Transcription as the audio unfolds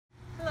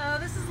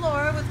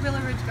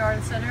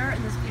Garden Center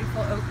in this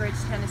beautiful Oak Ridge,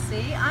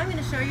 Tennessee. I'm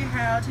going to show you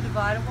how to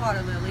divide a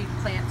water lily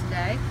plant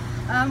today.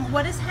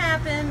 What has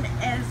happened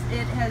is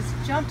it has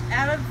jumped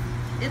out of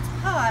its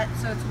pot,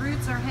 so its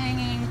roots are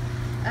hanging.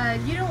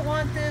 You don't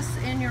want this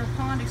in your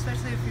pond,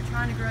 especially if you're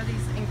trying to grow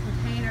these in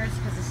containers,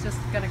 because it's just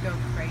going to go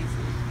crazy.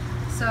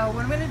 So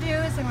what I'm going to do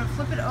is I'm going to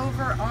flip it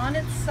over on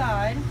its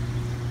side,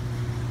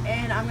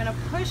 and I'm going to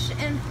push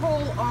and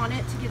pull on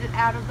it to get it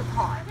out of the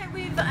pot. Okay,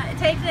 we've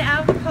taken it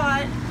out of the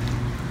pot.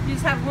 You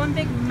just have one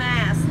big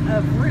mass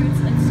of roots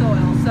and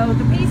soil. So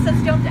the piece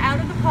that's jumped out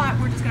of the pot,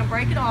 we're just going to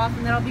break it off,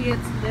 and that'll be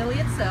its lily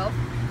itself.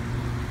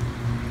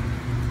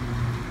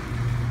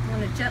 I'm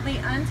going to gently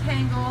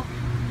untangle,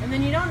 and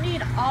then you don't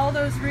need all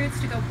those roots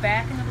to go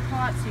back into the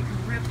pot, so you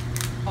can rip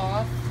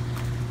off.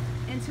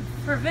 And to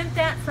prevent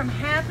that from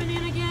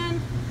happening again,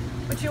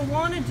 what you'll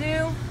want to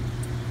do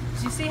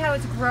is, you see how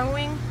it's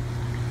growing?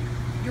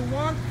 You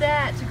want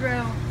that to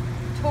grow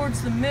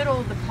towards the middle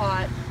of the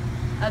pot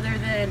other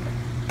than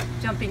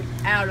jumping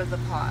out of the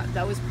pot.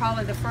 That was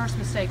probably the first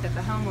mistake that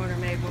the homeowner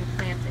made when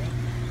planting.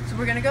 So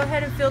we're going to go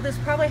ahead and fill this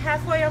probably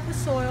halfway up with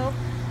soil.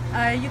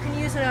 You can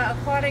use an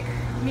aquatic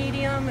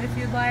medium if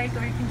you'd like,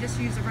 or you can just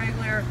use a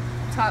regular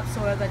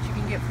topsoil that you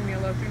can get from your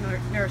local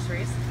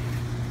nurseries.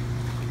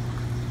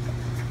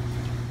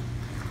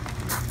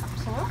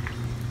 Topsoil.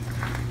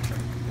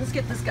 Let's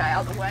get this guy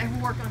out of the way.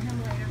 We'll work on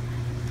him later.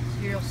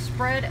 So you'll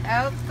spread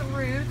out the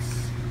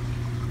roots.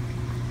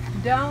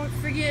 Don't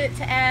forget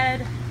to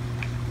add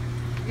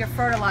your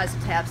fertilizer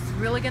tabs. It's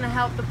really going to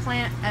help the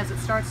plant as it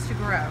starts to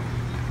grow.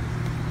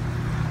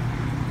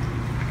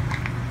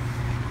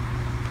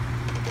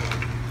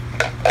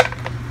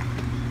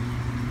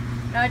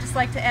 Now I just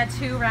like to add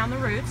 2 around the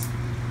roots.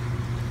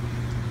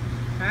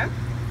 Okay.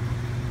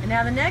 And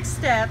now the next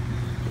step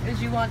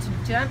is you want to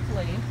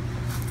gently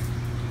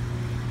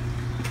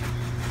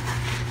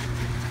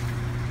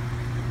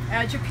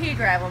add your pea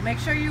gravel. Make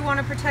sure you want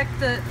to protect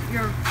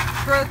your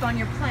growth on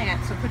your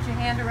plant, so put your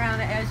hand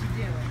around it as you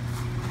do it.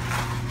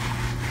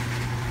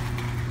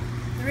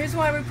 The reason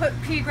why we put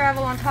pea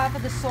gravel on top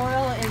of the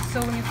soil is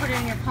so when you put it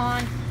in your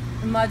pond,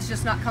 the mud's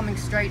just not coming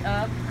straight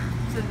up.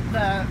 So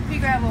the pea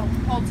gravel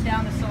holds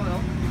down the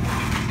soil.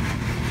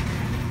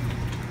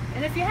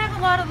 And if you have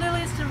a lot of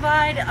lilies to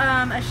divide,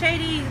 a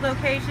shady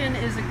location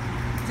is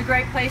a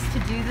great place to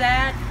do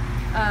that.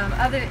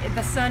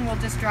 The sun will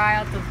just dry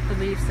out the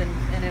leaves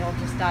and it'll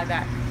just die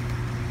back.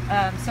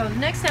 So the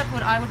next step,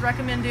 what I would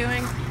recommend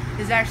doing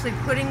is actually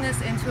putting this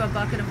into a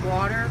bucket of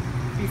water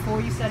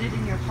before you set it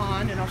in your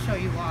pond, and I'll show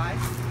you why.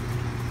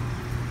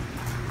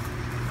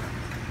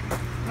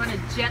 You want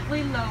to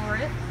gently lower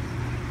it.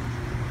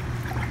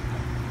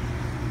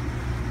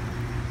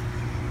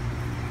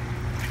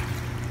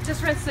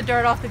 Just rinse the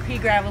dirt off the pea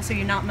gravel so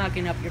you're not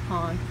mucking up your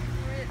pond.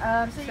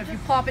 So if you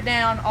plop it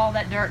down, all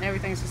that dirt and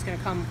everything's just going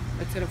to come,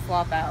 it's going to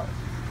flop out.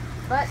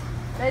 But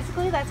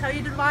basically that's how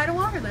you divide a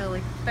water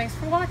lily. Thanks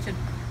for watching.